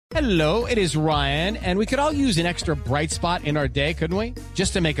Hello, it is Ryan, and we could all use an extra bright spot in our day, couldn't we?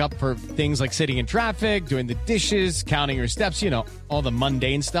 Just to make up for things like sitting in traffic, doing the dishes, counting your steps, all the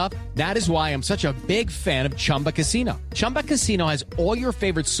mundane stuff. That is why I'm such a big fan of Chumba Casino. Chumba Casino has all your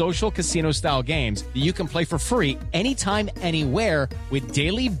favorite social casino-style games that you can play for free anytime, anywhere with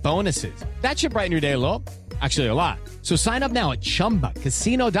daily bonuses. That should brighten your day a little. Actually, a lot. So sign up now at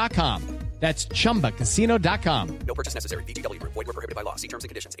ChumbaCasino.com. That's ChumbaCasino.com. No purchase necessary. VGW Group. Void where prohibited by law. See terms and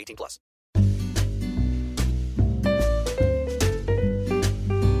conditions. 18+.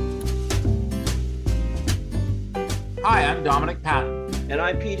 Hi, I'm Dominic Patton. And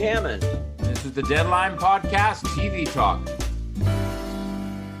I'm Pete Hammond. This is the Deadline Podcast TV Talk.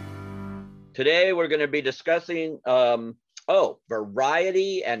 Today we're going to be discussing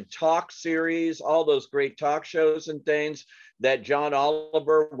variety and talk series, all those great talk shows and things that John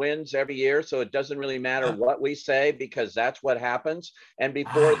Oliver wins every year. So it doesn't really matter what we say because that's what happens. And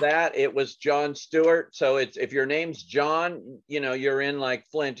before that, it was Jon Stewart. So it's if your name's John, you're in like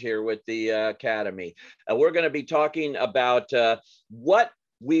Flint here with the Academy. We're going to be talking about what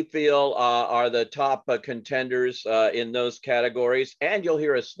we feel are the top contenders in those categories. And you'll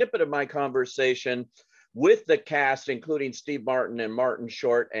hear a snippet of my conversation with the cast, including Steve Martin and Martin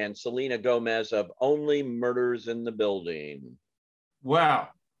Short and Selena Gomez of Only Murders in the Building. Well,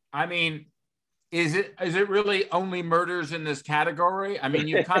 I mean, is it really only murders in this category? I mean,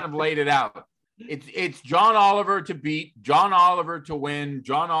 you kind of laid it out. It's John Oliver to beat, John Oliver to win,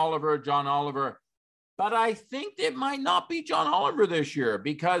 John Oliver. But I think it might not be John Oliver this year,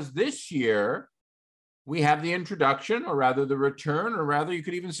 because this year we have the introduction, or rather the return, or rather you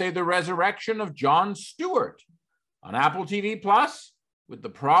could even say the resurrection of Jon Stewart on Apple TV Plus with The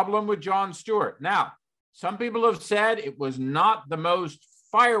Problem with Jon Stewart. Now, some people have said it was not the most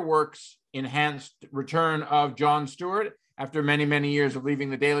fireworks enhanced return of Jon Stewart after many, many years of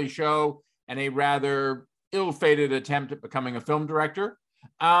leaving The Daily Show and a rather ill-fated attempt at becoming a film director.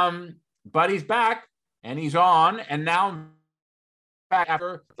 But he's back and he's on, and now back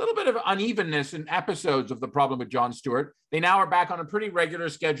after a little bit of unevenness in episodes of The Problem with Jon Stewart. They now are back on a pretty regular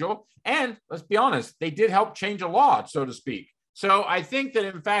schedule. And let's be honest, they did help change a law, so to speak. So I think that,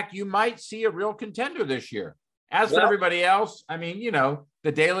 in fact, you might see a real contender this year. As for everybody else, I mean,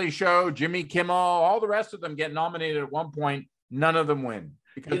 The Daily Show, Jimmy Kimmel, all the rest of them get nominated at one point. None of them win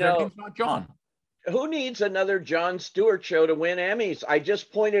because their name's not John. Who needs another Jon Stewart show to win Emmys? I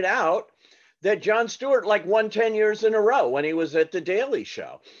just pointed out that Jon Stewart won 10 years in a row when he was at The Daily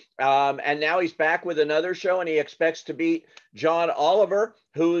Show. And now he's back with another show, and he expects to beat John Oliver,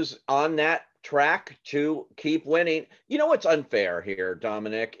 who's on that track to keep winning. You know what's unfair here,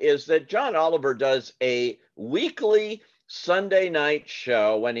 Dominic, is that John Oliver does a weekly Sunday night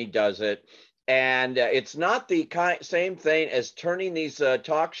show when he does it. And it's not the same thing as turning these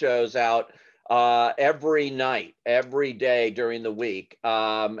talk shows out every night, every day during the week,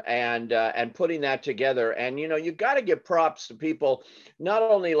 and putting that together. And, you've got to give props to people, not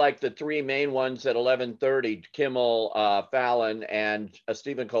only like the three main ones at 11:30, Kimmel, Fallon, and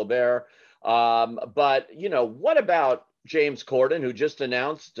Stephen Colbert. But, what about James Corden, who just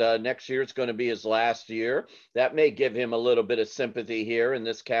announced next year is going to be his last year? That may give him a little bit of sympathy here in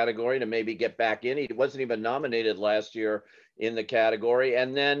this category to maybe get back in. He wasn't even nominated last year in the category.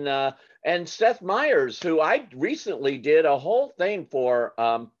 And then and Seth Meyers, who I recently did a whole thing for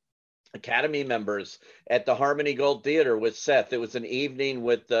Academy members at the Harmony Gold Theater with Seth. It was an evening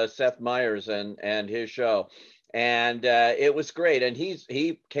with Seth Meyers and his show. And it was great. And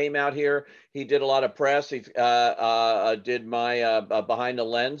he came out here. He did a lot of press. He did my Behind the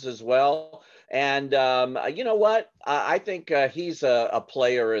Lens as well. And you know what? I think he's a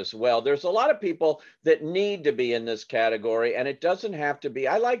player as well. There's a lot of people that need to be in this category, and it doesn't have to be.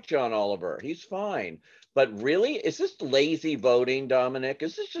 I like John Oliver. He's fine. But really, is this lazy voting, Dominic?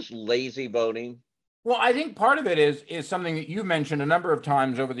 Is this just lazy voting? Well, I think part of it is something that you mentioned a number of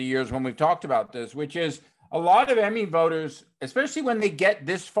times over the years when we've talked about this, which is a lot of Emmy voters, especially when they get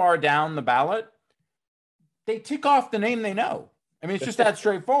this far down the ballot, they tick off the name they know. I mean, it's just that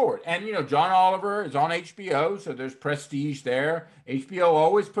straightforward. And, John Oliver is on HBO, so there's prestige there. HBO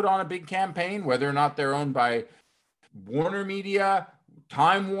always put on a big campaign, whether or not they're owned by Warner Media,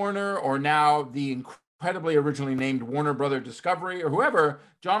 Time Warner, or now the incredibly originally named Warner Brother Discovery, or whoever.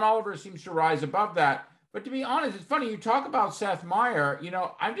 John Oliver seems to rise above that. But to be honest, it's funny, you talk about Seth Meyers,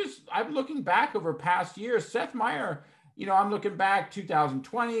 I'm looking back over past years. Seth Meyers, I'm looking back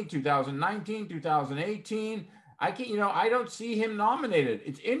 2020, 2019, 2018. I don't see him nominated.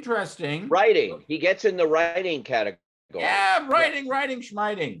 It's interesting. Writing. He gets in the writing category. Yeah, writing,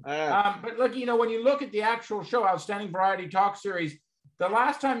 schmiting. But look, when you look at the actual show, Outstanding Variety Talk Series, The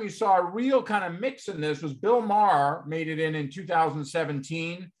last time you saw a real kind of mix in this was Bill Maher made it in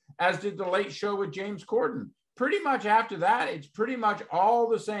 2017, as did The Late Show with James Corden. Pretty much after that, it's pretty much all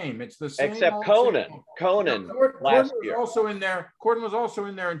the same. It's the same. Except Conan. Conan last year. Also in there. Corden was also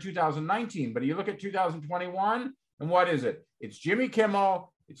in there in 2019. But you look at 2021, and what is it? It's Jimmy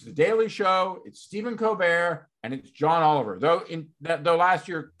Kimmel, it's The Daily Show, it's Stephen Colbert, and it's John Oliver. Though last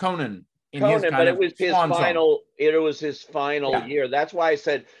year Conan. But it was his final. It was his final year. That's why I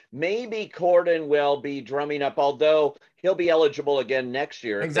said maybe Corden will be drumming up, although he'll be eligible again next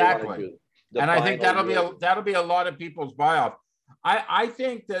year. Exactly. And I think that'll be a lot of people's buy-off. I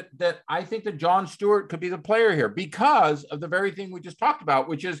think that Jon Stewart could be the player here because of the very thing we just talked about,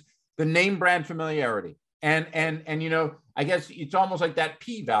 which is the name brand familiarity. And I guess it's almost like that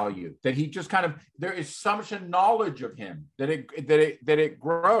P value that he just kind of, there is such a knowledge of him that it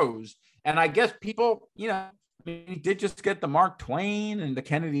grows. And I guess people, he did just get the Mark Twain and the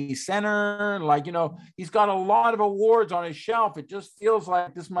Kennedy Center. He's got a lot of awards on his shelf. It just feels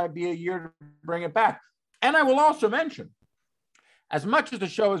like this might be a year to bring it back. And I will also mention, as much as the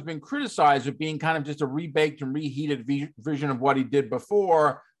show has been criticized of being kind of just a rebaked and reheated version of what he did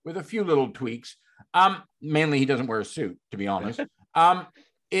before with a few little tweaks, mainly he doesn't wear a suit, to be honest.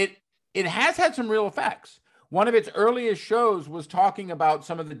 It has had some real effects. One of its earliest shows was talking about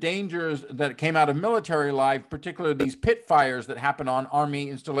some of the dangers that came out of military life, particularly these pit fires that happen on army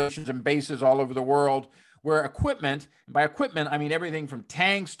installations and bases all over the world, where equipment, by equipment, I mean everything from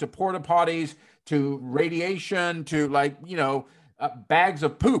tanks to porta potties to radiation to bags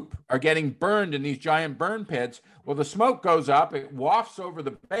of poop are getting burned in these giant burn pits. Well, the smoke goes up, it wafts over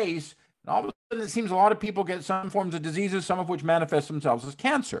the base, and all of a sudden it seems a lot of people get some forms of diseases, some of which manifest themselves as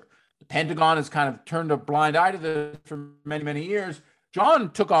cancer. The Pentagon has kind of turned a blind eye to this for many, many years.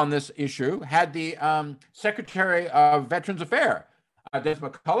 John took on this issue, had the Secretary of Veterans Affairs, Des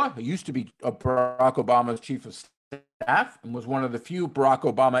McCullough, who used to be Barack Obama's chief of staff and was one of the few Barack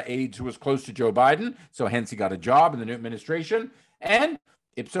Obama aides who was close to Joe Biden. So hence he got a job in the new administration. And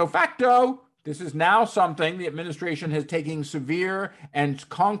ipso facto, this is now something the administration has taken severe and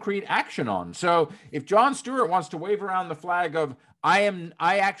concrete action on. So if Jon Stewart wants to wave around the flag of I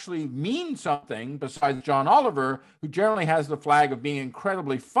actually mean something, besides John Oliver, who generally has the flag of being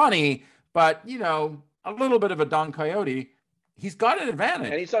incredibly funny, but, a little bit of a Don Quixote, he's got an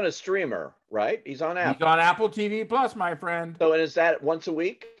advantage. And he's on a streamer, right? He's on Apple. He's on Apple TV Plus, my friend. So, and is that once a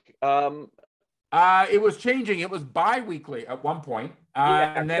week? It was changing. It was bi-weekly at one point.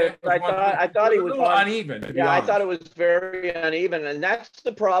 And then I thought he was uneven. Yeah, I thought it was very uneven. And that's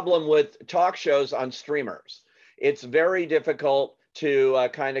the problem with talk shows on streamers. It's very difficult to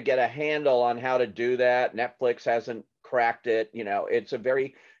kind of get a handle on how to do that. Netflix hasn't cracked it. It's a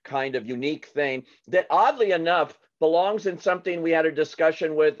very kind of unique thing that oddly enough belongs in something we had a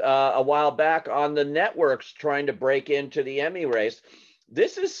discussion with a while back on the networks trying to break into the Emmy race.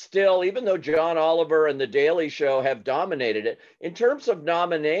 This is still, even though John Oliver and The Daily Show have dominated it, in terms of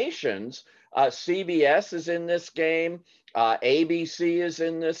nominations, CBS is in this game, ABC is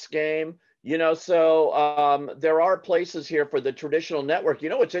in this game. So there are places here for the traditional network.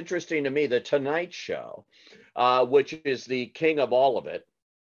 What's interesting to me, The Tonight Show, which is the king of all of it,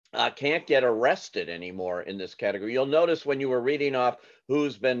 can't get arrested anymore in this category. You'll notice when you were reading off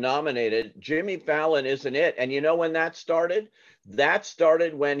who's been nominated, Jimmy Fallon isn't it. And when that started? That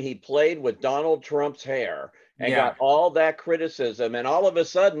started when he played with Donald Trump's hair and got all that criticism. And all of a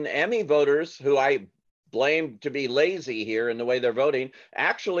sudden, Emmy voters, who I blame to be lazy here in the way they're voting,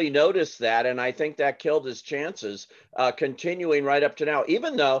 actually noticed that. And I think that killed his chances continuing right up to now,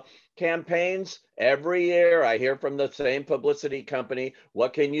 even though campaigns every year, I hear from the same publicity company,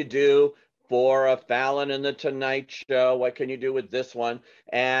 what can you do for a Fallon and the Tonight Show? What can you do with this one?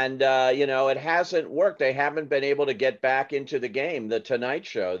 And, it hasn't worked. They haven't been able to get back into the game, the Tonight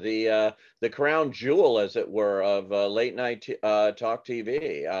Show, the crown jewel, as it were, of late night talk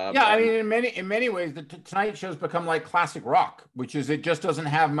TV. In many ways, the Tonight Show's become like classic rock, which is it just doesn't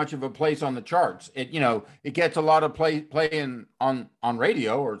have much of a place on the charts. It gets a lot of play on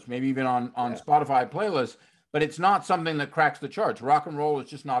radio, or it's maybe even on Spotify playlists, but it's not something that cracks the charts. Rock and roll is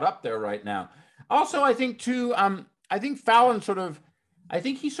just not up there right now. Also, I think too, I think Fallon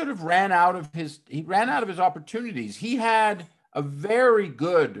ran out of his opportunities. He had a very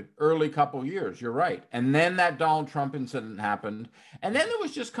good early couple years. You're right. And then that Donald Trump incident happened. And then there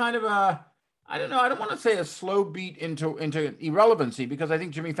was just kind of I don't want to say a slow beat into irrelevancy, because I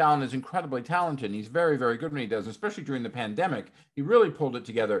think Jimmy Fallon is incredibly talented. And he's very, very good when he does, especially during the pandemic. He really pulled it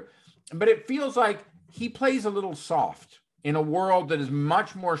together. But it feels like he plays a little soft in a world that is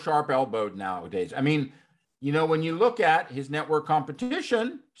much more sharp-elbowed nowadays. I mean, when you look at his network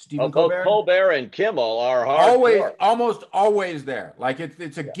competition, Stephen both Colbert, Colbert and Kimmel are hardcore. almost always there. Like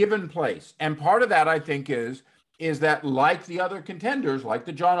it's a given place. And part of that, I think, is that, like the other contenders, like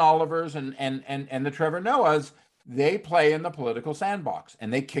the John Olivers and the Trevor Noahs, they play in the political sandbox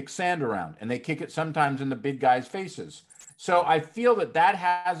and they kick sand around and they kick it sometimes in the big guys' faces. So I feel that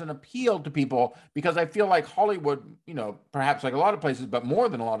has an appeal to people, because I feel like Hollywood, perhaps like a lot of places, but more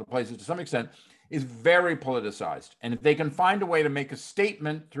than a lot of places to some extent, is very politicized. And if they can find a way to make a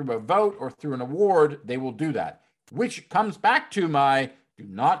statement through a vote or through an award, they will do that, which comes back to my do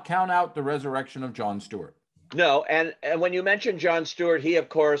not count out the resurrection of Jon Stewart. No, and when you mention Jon Stewart, he, of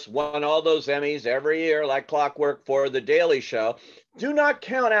course, won all those Emmys every year like clockwork for The Daily Show. Do not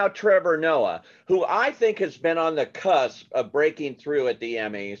count out Trevor Noah, who I think has been on the cusp of breaking through at the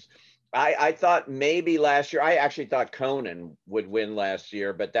Emmys. I thought maybe last year, I actually thought Conan would win last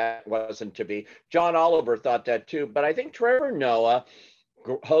year, but that wasn't to be. John Oliver thought that too. But I think Trevor Noah,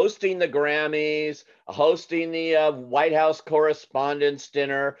 hosting the Grammys, hosting the White House Correspondents'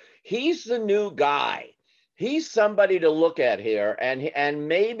 Dinner, he's the new guy. He's somebody to look at here, and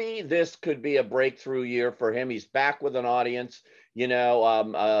maybe this could be a breakthrough year for him. He's back with an audience, got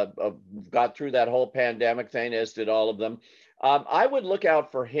through that whole pandemic thing, as did all of them. I would look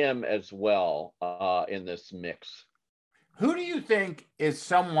out for him as well in this mix. Who do you think is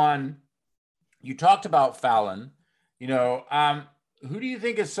someone, you talked about Fallon, who do you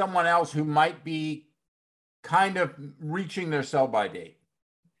think is someone else who might be kind of reaching their sell-by date?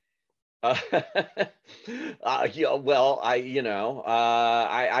 I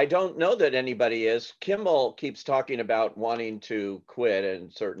don't know that anybody is. Kimmel keeps talking about wanting to quit at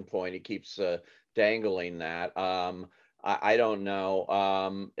a certain point. He keeps dangling that. I don't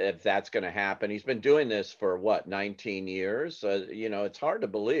know if that's going to happen. He's been doing this for 19 years. It's hard to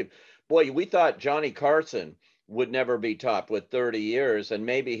believe. Boy, we thought Johnny Carson would never be topped with 30 years, and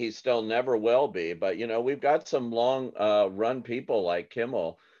maybe he still never will be. But, we've got some long run people like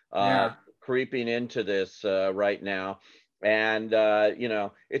Kimmel creeping into this right now. And,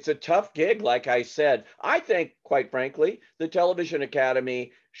 it's a tough gig, like I said. I think, quite frankly, the Television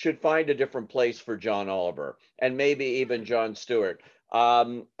Academy should find a different place for John Oliver and maybe even Jon Stewart,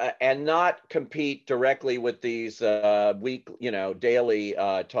 and not compete directly with these daily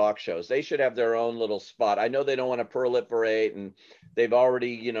talk shows. They should have their own little spot. I know they don't want to proliferate, and they've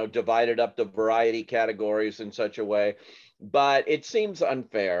already, divided up the variety categories in such a way. But it seems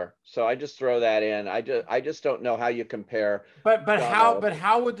unfair, so I just throw that in. I just don't know how you compare. But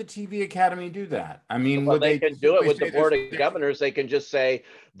how would the TV Academy do that? I mean, they can do it with the Board of Governors. They can just say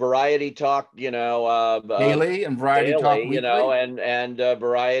Variety Talk, daily, and Variety Talk weekly, and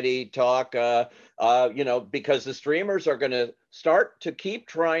Variety Talk, because the streamers are going to start to keep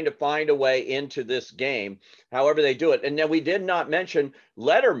trying to find a way into this game, however they do it. And then we did not mention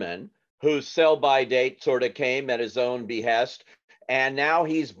Letterman, whose sell-by date sort of came at his own behest. And now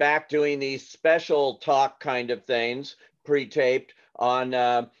he's back doing these special talk kind of things, pre-taped on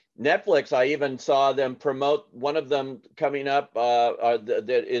Netflix. I even saw them promote one of them coming up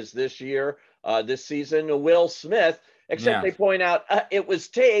that is this year, this season, Will Smith, except they point out it was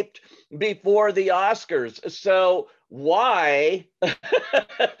taped before the Oscars. So why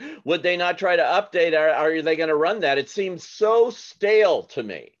would they not try to update? Are they going to run that? It seems so stale to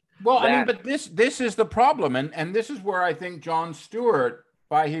me. Well, I mean, but this is the problem. And this is where I think Jon Stewart,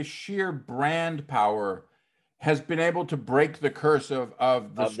 by his sheer brand power, has been able to break the curse of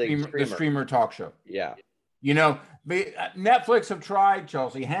the streamer talk show. Yeah. Netflix have tried,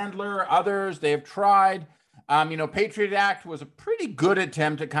 Chelsea Handler, others, they have tried. Patriot Act was a pretty good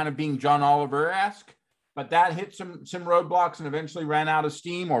attempt at kind of being John Oliver-esque, but that hit some roadblocks and eventually ran out of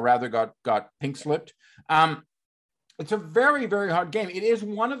steam, or rather got pink slipped. It's a very, very hard game. It is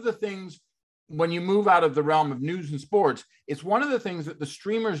one of the things, when you move out of the realm of news and sports, it's one of the things that the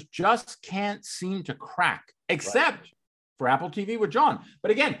streamers just can't seem to crack, except for Apple TV with John. But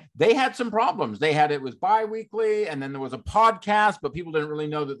again, they had some problems. It was bi-weekly, and then there was a podcast, but people didn't really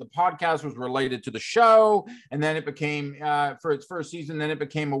know that the podcast was related to the show. And then it became, for its first season, then it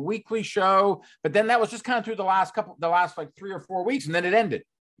became a weekly show. But then that was just kind of through the last 3 or 4 weeks, and then it ended.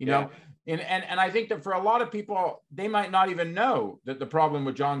 And I think that for a lot of people, they might not even know that the problem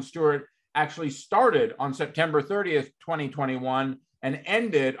with Jon Stewart actually started on September 30th, 2021 and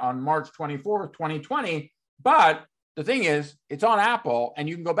ended on March 24th, 2020. But the thing is, it's on Apple and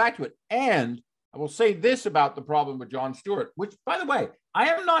you can go back to it. And I will say this about the problem with Jon Stewart, which, by the way, I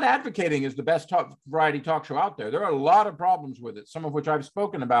am not advocating is the best variety talk show out there. There are a lot of problems with it, some of which I've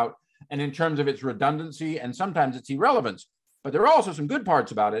spoken about, and in terms of its redundancy and sometimes its irrelevance. But there are also some good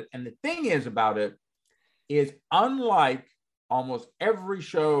parts about it. And the thing is about it, is unlike almost every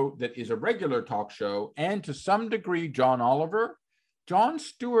show that is a regular talk show, and to some degree, John Oliver, Jon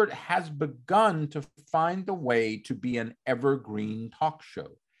Stewart has begun to find the way to be an evergreen talk show.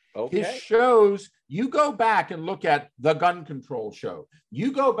 Okay. His shows, you go back and look at the gun control show.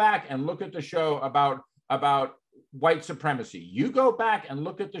 You go back and look at the show about white supremacy. You go back and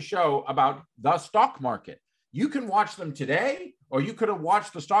look at the show about the stock market. You can watch them today, or you could have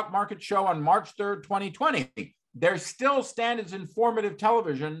watched the stock market show on March 3rd, 2020. They're still stand as informative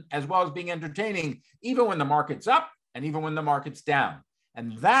television as well as being entertaining, even when the market's up and even when the market's down.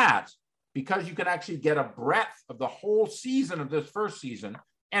 And that, because you can actually get a breadth of the whole season of this first season,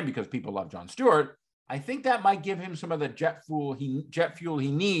 and because people love Jon Stewart, I think that might give him some of the jet fuel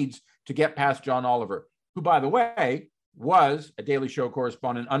he needs to get past John Oliver, who, by the way, was a Daily Show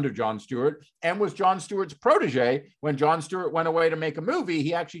correspondent under Jon Stewart and was Jon Stewart's protege. When Jon Stewart went away to make a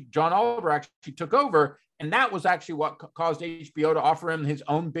movie, John Oliver actually took over. And that was actually what caused HBO to offer him his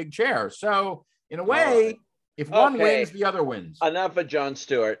own big chair. So in a way, if one wins, the other wins. Enough of Jon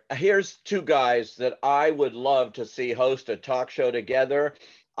Stewart. Here's two guys that I would love to see host a talk show together.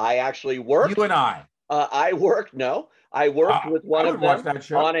 I actually worked. You and I. I worked with one of them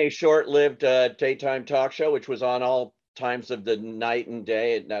on a short-lived daytime talk show, which was on all times of the night and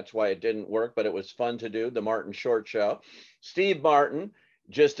day. And that's why it didn't work, but it was fun to do, the Martin Short Show. Steve Martin,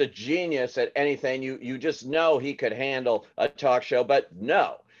 just a genius at anything. You just know he could handle a talk show, but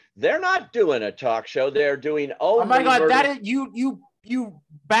no, they're not doing a talk show. They're doing only. Oh my God, that is you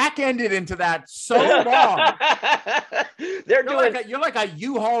back-ended into that so long. You're like a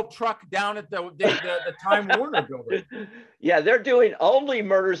U-Haul truck down at the Time Warner building. Yeah, they're doing Only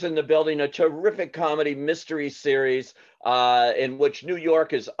Murders in the Building, a terrific comedy mystery series in which New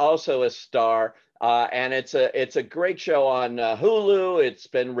York is also a star. And it's a great show on Hulu. It's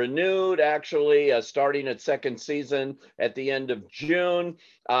been renewed, actually, starting its second season at the end of June.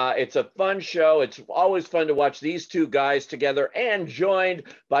 It's a fun show. It's always fun to watch these two guys together, and joined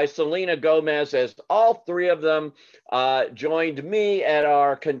by Selena Gomez, as all three of them joined me at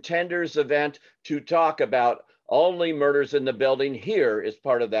our Contenders event to talk about Only Murders in the Building. Here is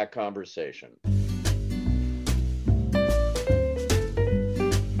part of that conversation.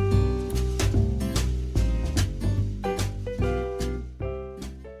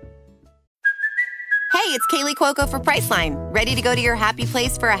 Hey, it's Kaylee Cuoco for Priceline. Ready to go to your happy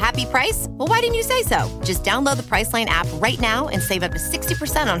place for a happy price? Well, why didn't you say so? Just download the Priceline app right now and save up to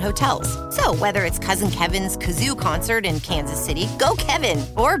 60% on hotels. So whether it's Cousin Kevin's Kazoo Concert in Kansas City, go Kevin,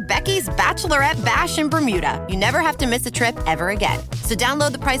 or Becky's Bachelorette Bash in Bermuda, you never have to miss a trip ever again. So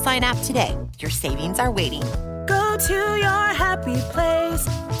download the Priceline app today. Your savings are waiting. Go to your happy place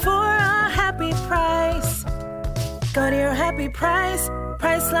for a happy price. Go to your happy price,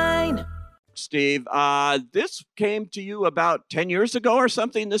 Priceline. Steve, this came to you about 10 years ago or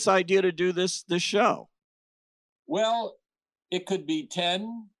something, this idea to do this show? Well, it could be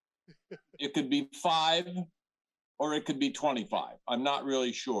 10, it could be 5, or it could be 25. I'm not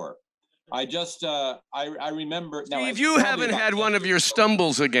really sure. I just, I remember. Steve, you haven't had one of your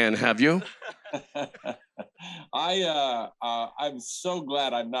stumbles again, have you? I'm so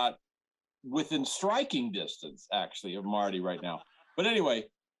glad I'm not within striking distance, actually, of Marty right now. But anyway,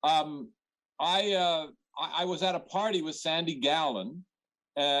 I was at a party with Sandy Gallen,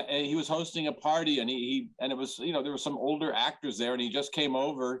 and he was hosting a party, and and it was, there were some older actors there, and he just came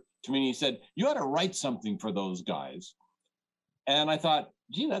over to me and he said, "You ought to write something for those guys." And I thought,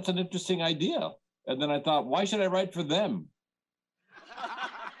 gee, that's an interesting idea. And then I thought, why should I write for them?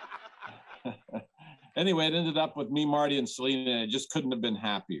 Anyway, it ended up with me, Marty, and Selena, and it just couldn't have been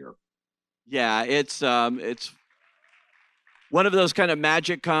happier. Yeah, it's one of those kind of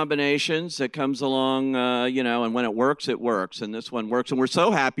magic combinations that comes along, and when it works, and this one works. And we're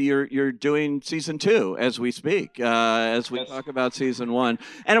so happy you're doing season 2 as we speak, as we talk about season 1.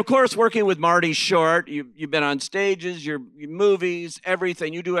 And of course, working with Marty Short, you've been on stages, your movies,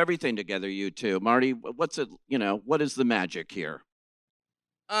 everything. You do everything together, you two. Marty, what is the magic here?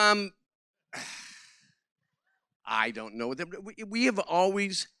 I don't know. We have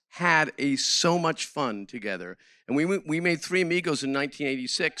always had so much fun together, and we made Three Amigos in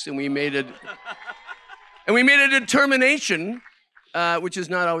 1986, and we made a determination, which is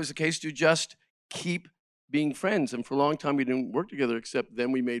not always the case, to just keep being friends. And for a long time, we didn't work together, except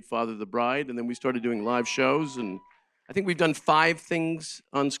then we made Father the Bride, and then we started doing live shows, and I think we've done 5 things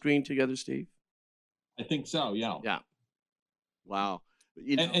on screen together, Steve. I think so. Yeah. Yeah. Wow.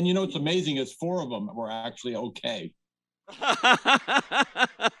 And what's amazing is 4 of them were actually okay.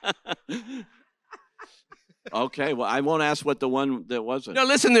 Okay, well, I won't ask what the one that wasn't. No,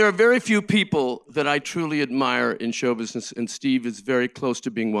 listen, there are very few people that I truly admire in show business, and Steve is very close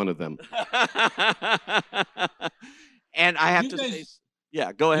to being one of them. And I have to say,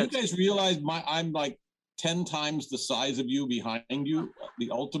 yeah, go ahead. You guys realize I'm like 10 times the size of you behind you,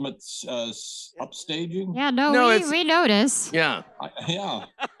 the ultimate upstaging? Yeah, no, we notice. Yeah. Yeah.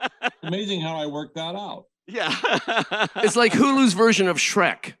 Amazing how I worked that out. Yeah. It's like Hulu's version of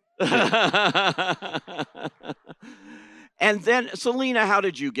Shrek. And then, Selena, how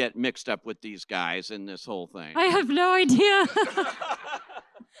did you get mixed up with these guys in this whole thing? I have no idea.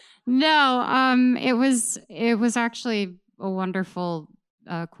 No, it was actually a wonderful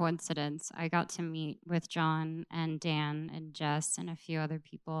coincidence. I got to meet with John and Dan and Jess and a few other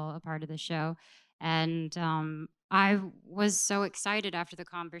people a part of the show. And I was so excited after the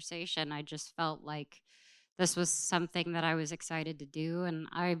conversation. I just felt like this was something that I was excited to do. And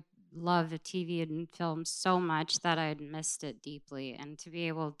I love TV and film so much that I had missed it deeply. And to be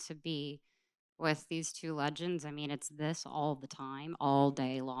able to be with these two legends, I mean, it's this all the time, all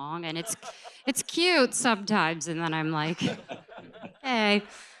day long. And it's cute sometimes. And then I'm like, hey.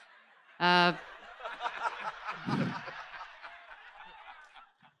 But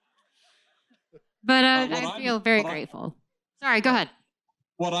I feel very grateful. Sorry, go ahead.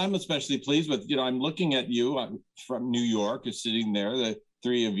 What I'm especially pleased with, I'm looking at you. I'm from New York, is sitting there, the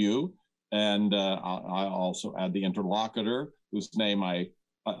three of you, and I also add the interlocutor, whose name I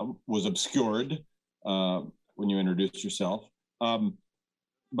was obscured when you introduced yourself.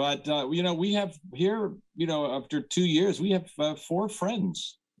 But we have here, after 2 years, we have 4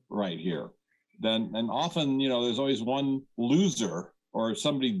 friends right here. And often, there's always one loser, or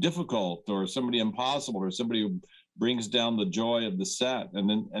somebody difficult, or somebody impossible, or somebody who brings down the joy of the set. And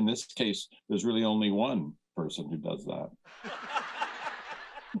then in this case, there's really only one person who does that.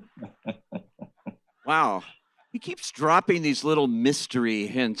 Wow. He keeps dropping these little mystery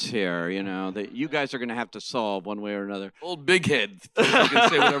hints here, that you guys are going to have to solve one way or another. Old Big Head can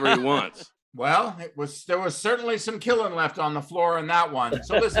say whatever he wants. Well, there was certainly some killing left on the floor in that one.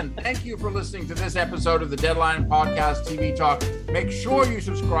 So listen, thank you for listening to this episode of the Deadline Podcast TV Talk. Make sure you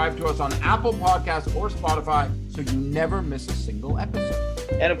subscribe to us on Apple Podcasts or Spotify so you never miss a single episode.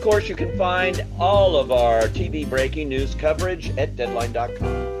 And of course, you can find all of our TV breaking news coverage at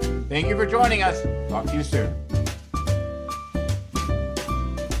Deadline.com. Thank you for joining us. Talk to you soon.